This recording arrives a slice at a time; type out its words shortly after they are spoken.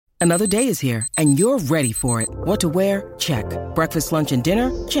Another day is here, and you're ready for it. What to wear? Check. Breakfast, lunch, and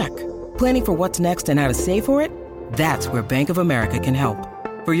dinner? Check. Planning for what's next and how to save for it? That's where Bank of America can help.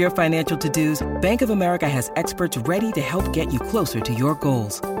 For your financial to-dos, Bank of America has experts ready to help get you closer to your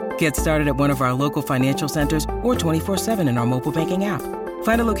goals. Get started at one of our local financial centers or 24/7 in our mobile banking app.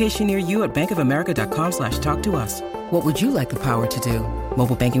 Find a location near you at bankofamerica.com/talktous. What would you like the power to do?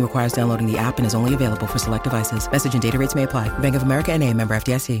 Mobile banking requires downloading the app and is only available for select devices. Message and data rates may apply. Bank of America N.A., member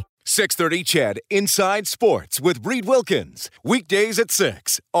FDIC. 630 CHED Inside Sports with Reed Wilkins. Weekdays at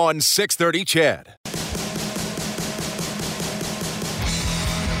 6 on 630 CHED.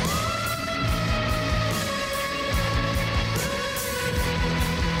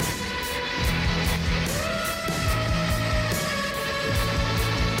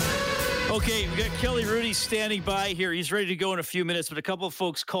 Okay, we got Kelly Hrudey standing by here. He's ready to go in a few minutes, but a couple of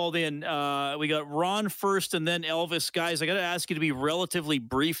folks called in. We got Ron first and then Elvis. Guys, I got to ask you to be relatively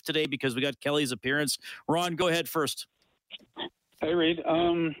brief today because we got Kelly's appearance. Ron, go ahead first. Hey, Reed.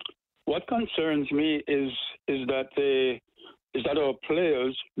 What concerns me is that our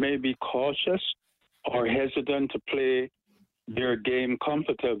players may be cautious or hesitant to play their game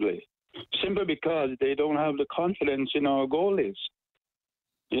comfortably, simply because they don't have the confidence in our goalies.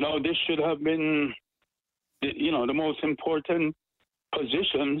 You know, this should have been, the most important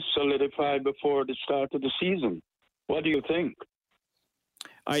position solidified before the start of the season. What do you think?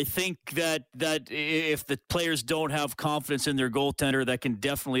 I think that if the players don't have confidence in their goaltender, that can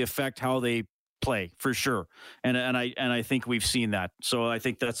definitely affect how they play, for sure. And I think we've seen that. So I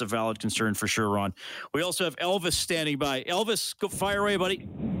think that's a valid concern for sure, Ron. We also have Elvis standing by. Elvis, go fire away, buddy.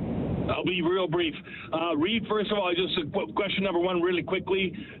 I'll be real brief. Reed, first of all, just question number one really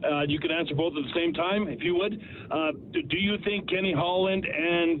quickly. You can answer both at the same time, if you would. Do you think Kenny Holland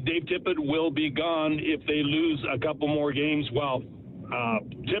and Dave Tippett will be gone if they lose a couple more games? Well,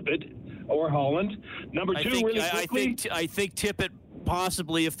 Tippett or Holland. Number two, really quickly. I think Tippett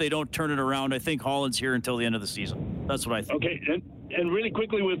possibly if they don't turn it around. I think Holland's here until the end of the season. That's what I think. Okay, and really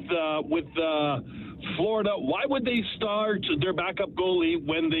quickly with Florida, why would they start their backup goalie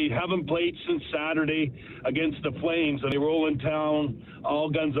when they haven't played since Saturday against the Flames and they roll in town all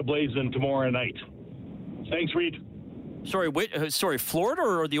guns a-blazing tomorrow night? Thanks, Reed. Sorry, Florida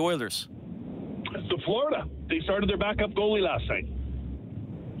or the Oilers? The Florida. They started their backup goalie last night.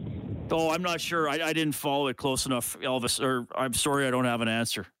 Oh, I'm not sure. I didn't follow it close enough, Elvis. Or I'm sorry, I don't have an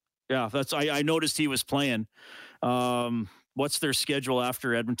answer. Yeah, I noticed he was playing. What's their schedule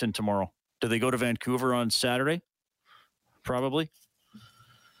after Edmonton tomorrow? Do they go to Vancouver on Saturday? Probably.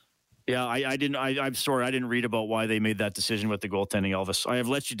 Yeah, I'm sorry. I didn't read about why they made that decision with the goaltending, Elvis. I have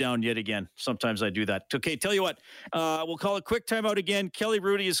let you down yet again. Sometimes I do that. Okay, tell you what. We'll call a quick timeout again. Kelly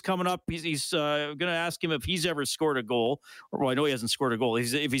Hrudey is coming up. He's going to ask him if he's ever scored a goal. Well, I know he hasn't scored a goal.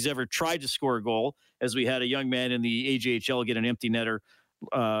 If he's ever tried to score a goal, as we had a young man in the AJHL get an empty netter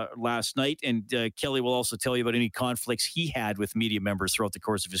last night, and Kelly will also tell you about any conflicts he had with media members throughout the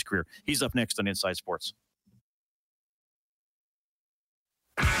course of his career. He's up next on Inside Sports.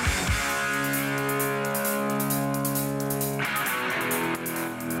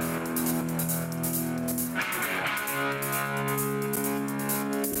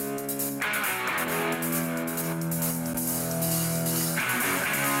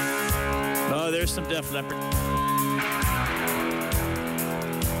 Oh, there's some Def Leppard.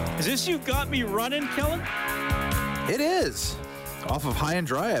 Is this You Got Me Running, Kellen? It is. Off of High and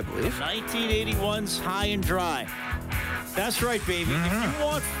Dry, I believe. 1981's High and Dry. That's right, baby.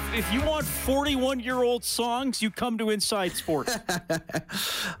 Mm-hmm. If you want 41-year-old songs, you come to Inside Sports.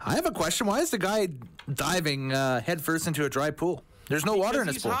 I have a question. Why is the guy diving headfirst into a dry pool? There's no water in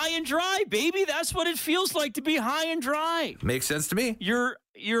his pool. High and dry, baby. That's what it feels like to be high and dry. Makes sense to me. You're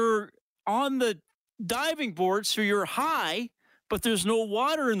on the diving board, so you're high, but there's no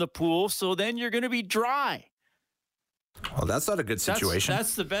water in the pool, so then you're going to be dry. Well, that's not a good situation.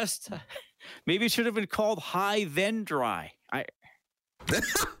 That's the best. Maybe it should have been called High Then Dry.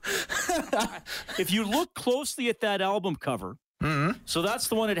 If you look closely at that album cover, mm-hmm. So that's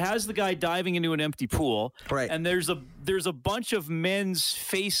the one that has the guy diving into an empty pool. Right. And there's a bunch of men's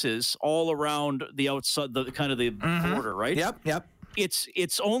faces all around the outside, the kind of the mm-hmm. border, right? Yep.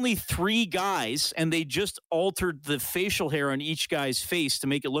 It's only 3 guys, and they just altered the facial hair on each guy's face to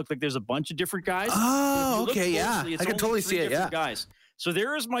make it look like there's a bunch of different guys. Oh, okay, closely, I can totally see it, yeah. Guys. So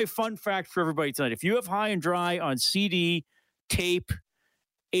there is my fun fact for everybody tonight. If you have High and Dry on CD, tape,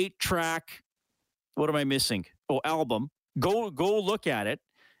 8-track, what am I missing? Oh, album. Go look at it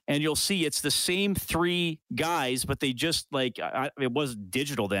and you'll see it's the same 3 guys, but they just it wasn't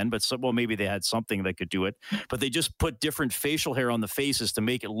digital then, but maybe they had something that could do it, but they just put different facial hair on the faces to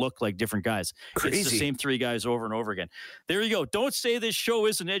make it look like different guys. Crazy. It's the same 3 guys over and over again. There you go. Don't say this show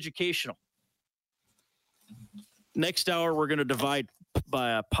isn't educational. Next hour, we're going to divide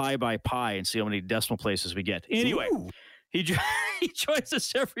by pi and see how many decimal places we get. Anyway, he joins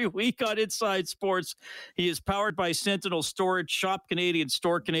us every week on Inside Sports. He is powered by Sentinel Storage. Shop Canadian,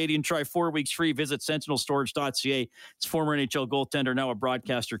 store Canadian. Try 4 weeks free. Visit sentinelstorage.ca. It's former NHL goaltender, now a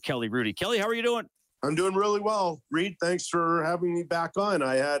broadcaster, Kelly Hrudey. Kelly, how are you doing? I'm doing really well. Reed, thanks for having me back on.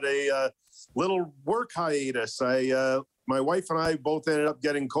 I had a little work hiatus. My wife and I both ended up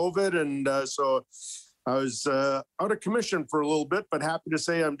getting COVID, and so I was out of commission for a little bit, but happy to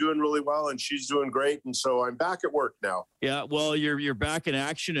say I'm doing really well, and she's doing great, and so I'm back at work now. Yeah, well, you're back in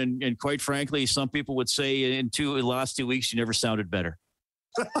action, and quite frankly, some people would say in the last 2 weeks you never sounded better.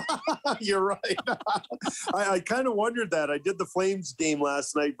 You're right. I kind of wondered that. I did the Flames game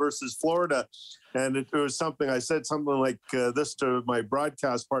last night versus Florida, and it was something I said something like this to my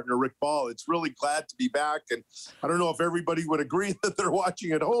broadcast partner, Rick Ball. It's really glad to be back. And I don't know if everybody would agree that they're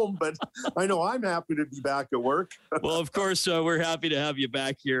watching at home, but I know I'm happy to be back at work. Well, of course, we're happy to have you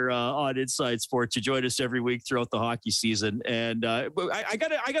back here on Inside Sports. You join us every week throughout the hockey season. And I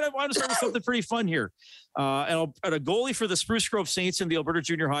want to start with something pretty fun here. And a goalie for the Spruce Grove Saints in the Alberta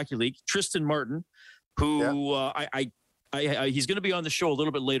Junior Hockey League, Tristan Martin, who he's going to be on the show a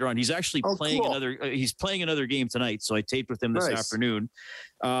little bit later on. He's actually playing another game tonight. So I taped with him this afternoon.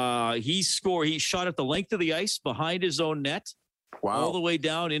 He shot at the length of the ice behind his own net, all the way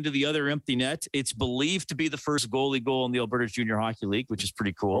down into the other empty net. It's believed to be the first goalie goal in the Alberta Junior Hockey League, which is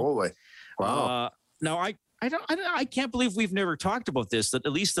pretty cool. Holy. Wow. Now I can't believe we've never talked about this, that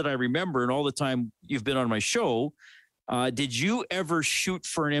at least that I remember, and all the time you've been on my show. Did you ever shoot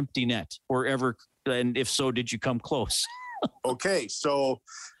for an empty net, or ever? And if so, did you come close? Okay. So,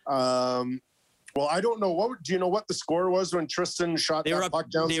 well, I don't know. Do you know what the score was when Tristan shot that puck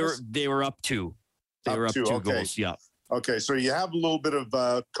down? They were up 2. They were up 2 goals. Yeah. Okay. So you have a little bit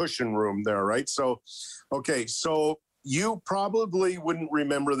of cushion room there, right? So, okay. So you probably wouldn't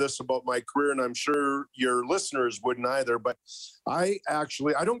remember this about my career, and I'm sure your listeners wouldn't either, but I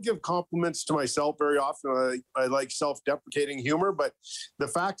don't give compliments to myself very often. I like self-deprecating humor, but the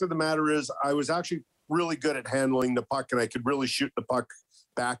fact of the matter is I was actually really good at handling the puck, and I could really shoot the puck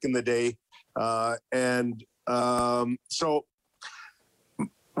back in the day. So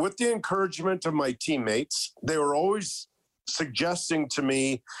with the encouragement of my teammates, they were always suggesting to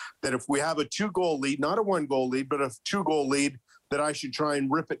me that if we have a 2-goal lead, not a 1-goal lead, but a 2-goal lead, that I should try and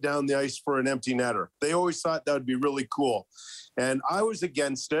rip it down the ice for an empty netter. They always thought that would be really cool. And I was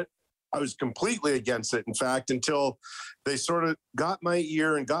against it. I was completely against it, in fact, until they sort of got my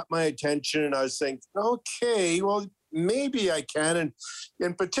ear and got my attention. And I was saying, okay, well, maybe I can. And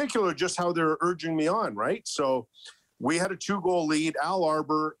in particular, just how they're urging me on, right? So we had a 2-goal lead. Al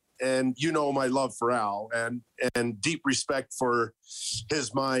Arbor, and you know my love for Al and deep respect for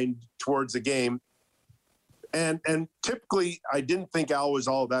his mind towards the game. And typically, I didn't think Al was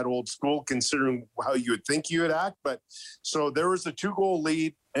all that old school, considering how you would think you would act. But so there was a 2-goal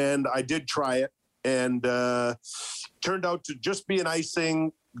lead, and I did try it, and turned out to just be an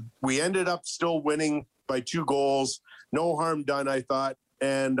icing. We ended up still winning by 2 goals. No harm done, I thought.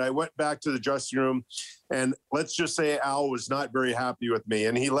 And I went back to the dressing room, and let's just say Al was not very happy with me.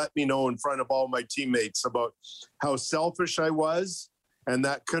 And he let me know in front of all my teammates about how selfish I was. And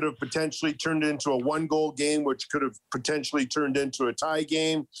that could have potentially turned into a 1-goal game, which could have potentially turned into a tie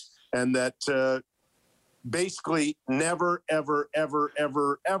game. And that basically never, ever, ever,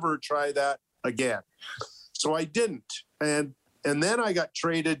 ever, ever try that again. So I didn't. And then I got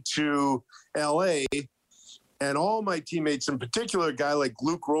traded to LA. And all my teammates, in particular, a guy like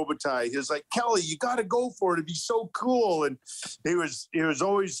Luc Robitaille, he's like, Kelly, you got to go for it. It'd be so cool. And he was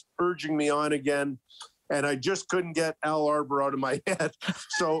always urging me on again. And I just couldn't get Al Arbor out of my head.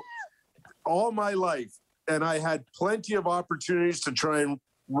 So all my life, and I had plenty of opportunities to try and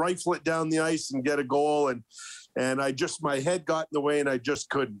rifle it down the ice and get a goal. And my head got in the way, and I just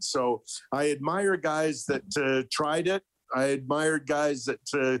couldn't. So I admire guys that tried it. I admired guys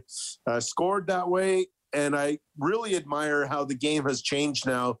that scored that way. And I really admire how the game has changed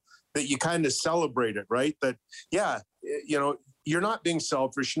now, that you kind of celebrate it, right? That, yeah, you know, you're not being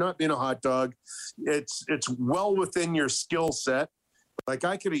selfish. You're not being a hot dog. It's well within your skill set. Like,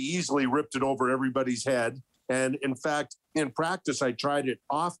 I could have easily ripped it over everybody's head. And in fact, in practice, I tried it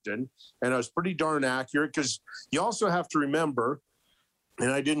often, and I was pretty darn accurate, because you also have to remember,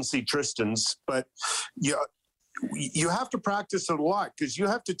 and I didn't see Tristan's, but you have to practice it a lot because you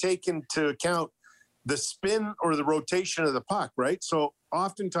have to take into account the spin or the rotation of the puck, right? So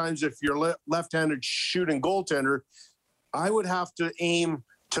oftentimes if you're left-handed shooting goaltender, I would have to aim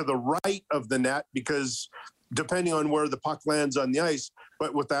to the right of the net because depending on where the puck lands on the ice,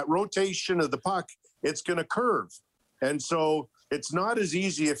 but with that rotation of the puck, it's going to curve. And so it's not as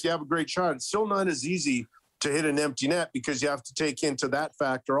easy if you have a great shot. It's still not as easy to hit an empty net because you have to take into that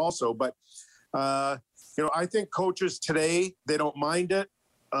factor also. But, I think coaches today, they don't mind it.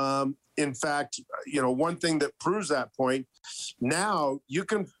 In fact, one thing that proves that point, now you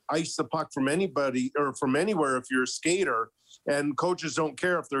can ice the puck from anybody or from anywhere if you're a skater, and coaches don't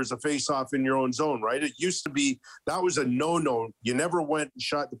care if there's a face-off in your own zone, right? It used to be that was a no-no. You never went and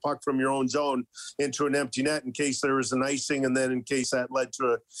shot the puck from your own zone into an empty net in case there was an icing and then in case that led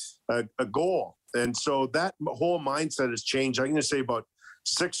to a goal. And so that whole mindset has changed. I'm going to say about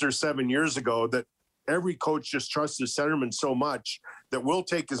 6 or 7 years ago that every coach just trusts his centerman so much that we'll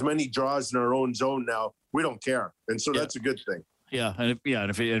take as many draws in our own zone now. We don't care. And so that's a good thing. Yeah. And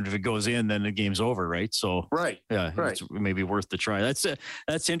if it goes in, then the game's over. Right. So, right. Yeah. Right. It's maybe worth the try.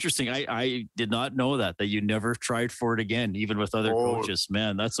 That's interesting. I did not know that you never tried for it again, even with other coaches,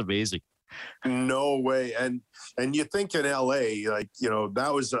 man. That's amazing. No way. And you think in LA,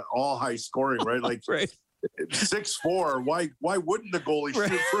 that was all high scoring, right? Like right. 6'4". Why wouldn't the goalie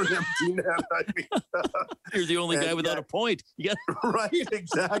shoot for an empty net? I mean, you're the only guy without a point. Yeah, right.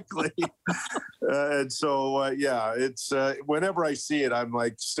 Exactly. And so, it's whenever I see it, I'm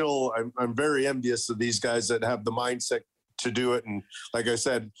like, I'm very envious of these guys that have the mindset to do it. And like I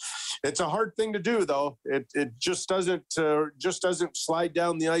said, it's a hard thing to do, though. It just doesn't slide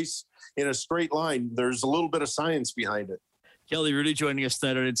down the ice in a straight line. There's a little bit of science behind it. Kelly Hrudey joining us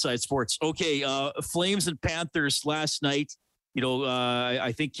tonight on Inside Sports. Okay, Flames and Panthers last night.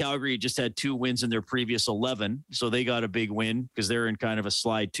 I think Calgary just had 2 wins in their previous 11, so they got a big win because they're in kind of a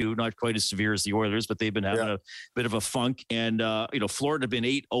slide too. Not quite as severe as the Oilers, but they've been having a bit of a funk. And Florida had been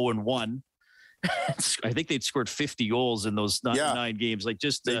 8-0-1. I think they'd scored 50 goals in those 9 games. Like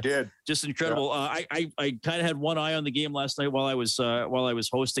just incredible. Yeah. I kind of had one eye on the game last night while I was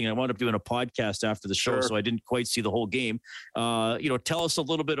hosting. I wound up doing a podcast after the show, so I didn't quite see the whole game. Tell us a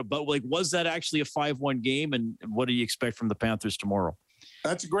little bit about was that actually a 5-1 game, and what do you expect from the Panthers tomorrow?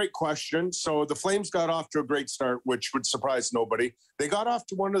 That's a great question. So the Flames got off to a great start, which would surprise nobody. They got off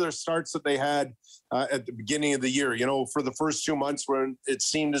to one of their starts that they had at the beginning of the year, for the first 2 months when it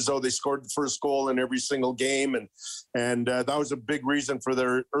seemed as though they scored the first goal in every single game. And that was a big reason for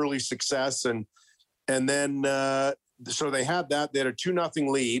their early success. And then so they had that. They had a 2-0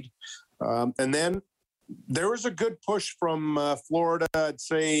 lead. And then there was a good push from Florida, I'd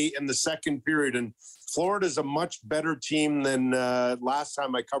say, in the second period. And Florida's a much better team than last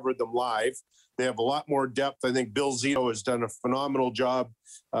time I covered them live. They have a lot more depth. I think Bill Zito has done a phenomenal job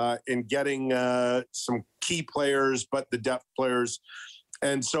in getting some key players, but the depth players.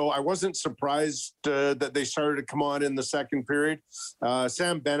 And so I wasn't surprised that they started to come on in the second period.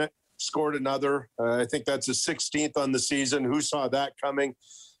 Sam Bennett scored another. I think that's his 16th on the season. Who saw that coming?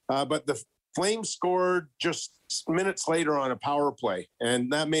 But the Flames scored just minutes later on a power play, and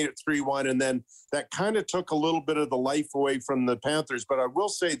that made it 3-1. And then that kind of took a little bit of the life away from the Panthers. But I will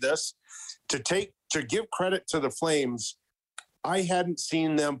say this, to give credit to the Flames, I hadn't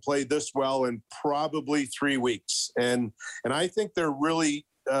seen them play this well in probably 3 weeks. And I think they're really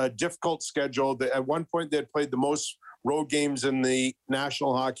difficult schedule. At one point, they had played the most road games in the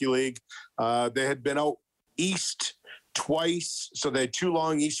National Hockey League. They had been out east twice, so they had 2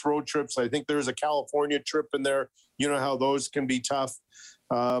 long east road trips. I think there's a California trip in there. You know how those can be tough.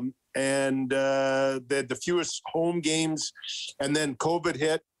 And they had the fewest home games, and then COVID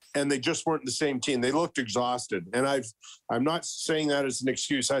hit, and they just weren't the same team. They looked exhausted, and I'm not saying that as an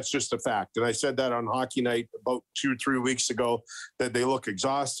excuse. That's just a fact. And I said that on Hockey Night about 2 or 3 weeks ago, that they look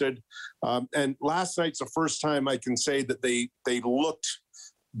exhausted. And last night's the first time I can say that they looked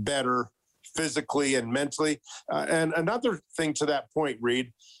better physically and mentally. And another thing to that point,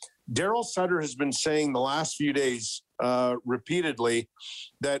 Reed, Daryl Sutter has been saying the last few days repeatedly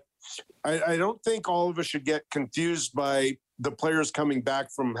that I don't think all of us should get confused by the players coming back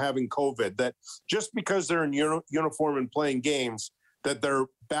from having COVID, that just because they're in uniform and playing games, that they're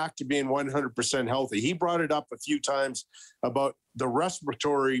back to being 100% healthy. He brought it up a few times about the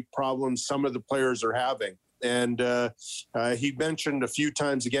respiratory problems some of the players are having. And he mentioned a few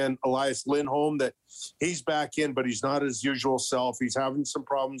times again, Elias Lindholm, that he's back in, but he's not his usual self. He's having some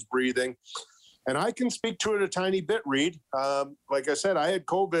problems breathing. And I can speak to it a tiny bit, Reed. Like I said, I had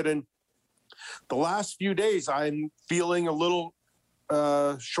COVID, and the last few days I'm feeling a little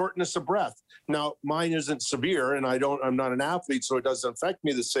shortness of breath. Now, mine isn't severe, and I'm not an athlete, so it doesn't affect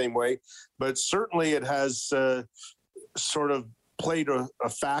me the same way. But certainly, it has sort of played a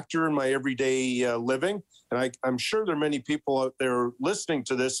factor in my everyday living. And I'm sure there are many people out there listening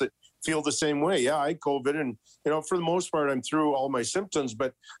to this that feel the same way. Yeah, I had COVID, and for the most part, I'm through all my symptoms,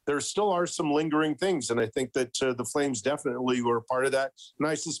 but there still are some lingering things. And I think that the Flames definitely were a part of that. And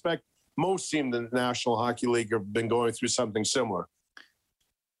I suspect most teams in the National Hockey League have been going through something similar.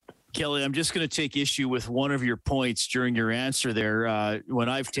 Kelly, I'm just going to take issue with one of your points during your answer there. When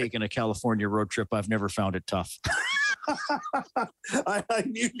I've taken a California road trip, I've never found it tough. I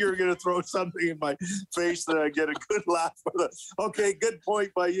knew you were going to throw something in my face that I get a good laugh with. Okay, good point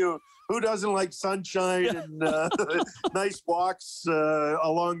by you. Who doesn't like sunshine and nice walks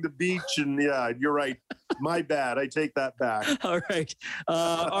along the beach? And yeah, you're right. My bad. I take that back. All right.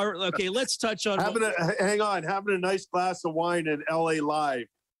 Okay, let's touch on having a nice glass of wine in LA Live.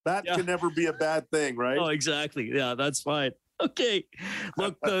 That can never be a bad thing, right? Oh, exactly. Yeah, that's fine. Okay.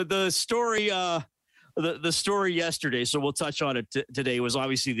 Look, the story the story yesterday, so we'll touch on it today, was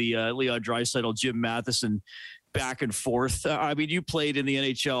obviously the Leon Draisaitl, Jim Matheson back and forth. I mean, you played in the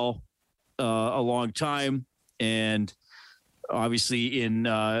NHL a long time, and obviously in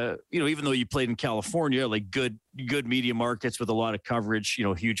even though you played in California, like good media markets with a lot of coverage,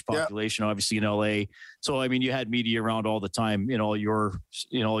 huge population, obviously in LA. So I mean, you had media around all the time in all your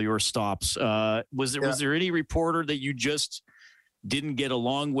stops. Was there any reporter that you just didn't get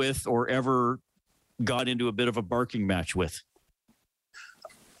along with or ever got into a bit of a barking match with?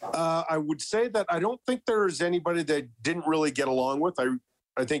 I would say that I don't think there's anybody that didn't really get along with.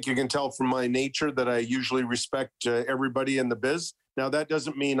 I think you can tell from my nature that I usually respect everybody in the biz. Now, that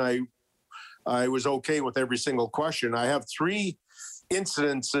doesn't mean I was okay with every single question. I have 3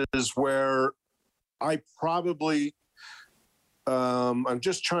 incidences where I probably, I'm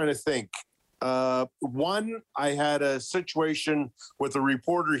just trying to think. One, I had a situation with a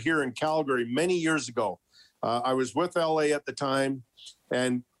reporter here in Calgary many years ago. I was with LA at the time,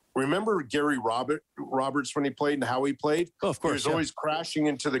 and remember Gary Roberts when he played and how he played? Oh, of course. He was always crashing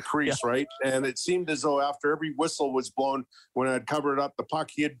into the crease, right? And it seemed as though after every whistle was blown, when I'd covered up the puck,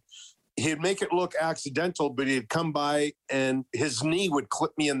 he'd make it look accidental, but he'd come by and his knee would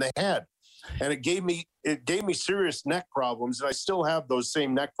clip me in the head. And it gave me serious neck problems. And I still have those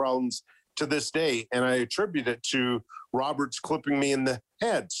same neck problems to this day. And I attribute it to Roberts clipping me in the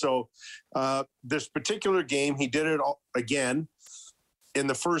head. So this particular game, he did it again in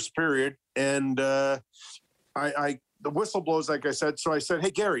the first period. And the whistle blows, like I said. So I said,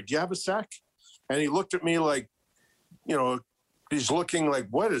 "Hey, Gary, do you have a sec?" And he looked at me like, he's looking like,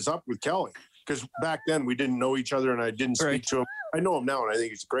 what is up with Kelly? Because back then we didn't know each other and I didn't speak to him. I know him now and I think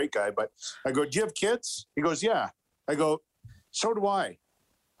he's a great guy. But I go, "Do you have kids?" He goes, "Yeah." I go, "So do I.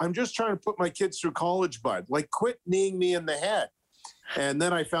 I'm just trying to put my kids through college, bud. Like, quit kneeing me in the head." And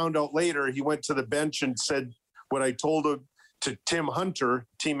then I found out later he went to the bench and said what I told him to Tim Hunter,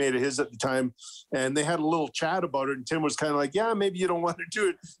 teammate of his at the time, and they had a little chat about it. And Tim was kind of like, "Yeah, maybe you don't want to do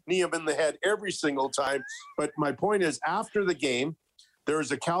it, knee him in the head every single time." But my point is, after the game, there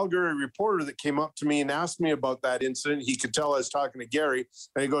was a Calgary reporter that came up to me and asked me about that incident. He could tell I was talking to Gary,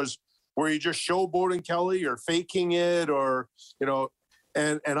 and he goes, "Were you just showboating, Kelly, or faking it, or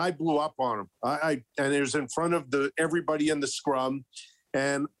And I blew up on him. And it was in front of everybody in the scrum,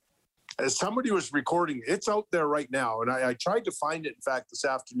 and as somebody was recording, it's out there right now. And I tried to find it, in fact, this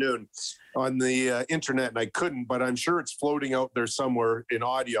afternoon on the internet, and I couldn't, but I'm sure it's floating out there somewhere in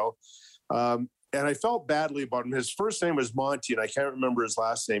audio. And I felt badly about him. His first name was Monty, and I can't remember his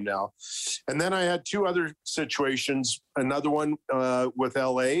last name now. And then I had 2 other situations, another one with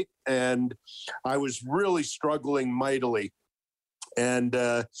LA, and I was really struggling mightily. And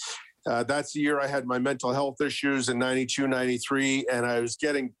that's the year I had my mental health issues in 92, 93, and I was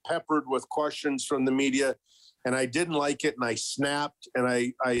getting peppered with questions from the media, and I didn't like it, and I snapped. And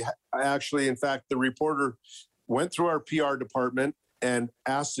I actually, in fact, the reporter went through our PR department and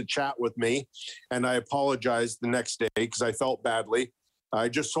asked to chat with me, and I apologized the next day because I felt badly. I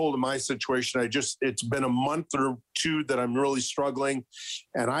just told him my situation. It's been a month or 2 that I'm really struggling,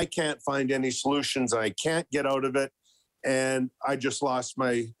 and I can't find any solutions. I can't get out of it. And I just lost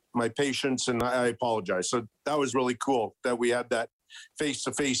my patience, and I apologize. So that was really cool that we had that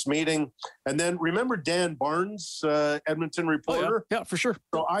face-to-face meeting. And then remember Dan Barnes, Edmonton reporter? Oh, yeah, for sure.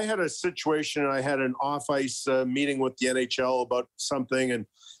 So I had a situation, and I had an off-ice meeting with the NHL about something,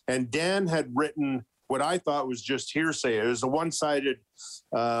 and Dan had written what I thought was just hearsay. It was a one-sided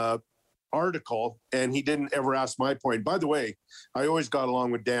article, and he didn't ever ask my point. By the way, I always got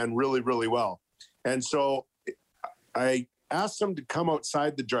along with Dan really, really well. And so I asked him to come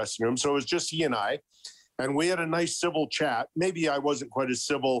outside the dressing room. So it was just he and I. And we had a nice civil chat. Maybe I wasn't quite as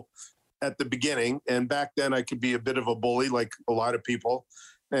civil at the beginning. And back then I could be a bit of a bully like a lot of people.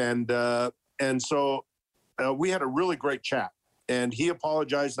 And so we had a really great chat. And he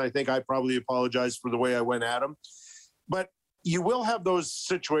apologized. And I think I probably apologized for the way I went at him. But you will have those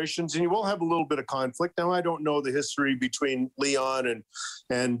situations and you will have a little bit of conflict. Now, I don't know the history between Leon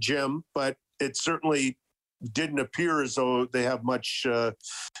and Jim, but it certainly didn't appear as though they have much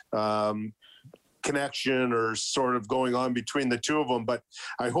connection or sort of going on between the two of them. But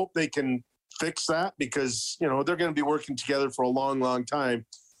I hope they can fix that because, they're going to be working together for a long, long time.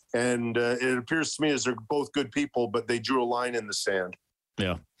 And it appears to me as they're both good people, but they drew a line in the sand.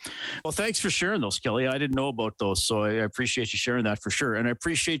 Yeah. Well, thanks for sharing those, Kelly. I didn't know about those, so I appreciate you sharing that for sure. And I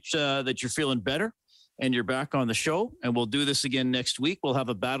appreciate that you're feeling better and you're back on the show. And we'll do this again next week. We'll have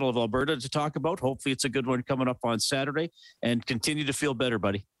a Battle of Alberta to talk about. Hopefully it's a good one coming up on Saturday. And continue to feel better,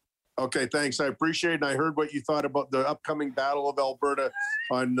 buddy. Okay, thanks. I appreciate it. And I heard what you thought about the upcoming Battle of Alberta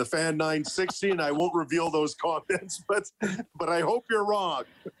on the Fan 960. And I won't reveal those comments, but I hope you're wrong.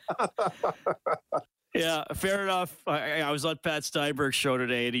 Yeah, fair enough. I was on Pat Steinberg's show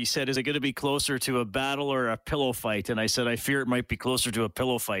today, and he said, is it going to be closer to a battle or a pillow fight? And I said, I fear it might be closer to a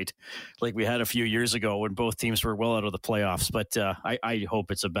pillow fight like we had a few years ago when both teams were well out of the playoffs. But I hope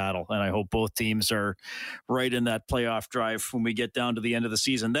it's a battle, and I hope both teams are right in that playoff drive when we get down to the end of the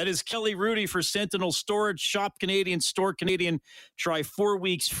season. That is Kelly Hrudey for Sentinel Storage. Shop Canadian, store Canadian. Try 4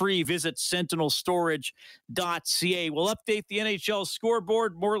 weeks free. Visit sentinelstorage.ca. We'll update the NHL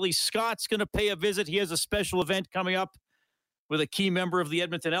scoreboard. Morley Scott's going to pay a visit. He has a special event coming up with a key member of the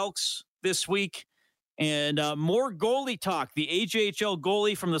Edmonton Elks this week. And more goalie talk. The AJHL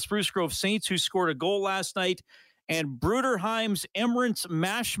goalie from the Spruce Grove Saints who scored a goal last night, and Bruderheim's Emrance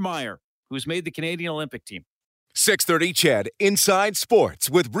Mashmeyer, who's made the Canadian Olympic team. 630 CHED Inside Sports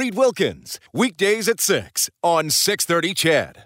with Reed Wilkins. Weekdays at 6 on 630 CHED.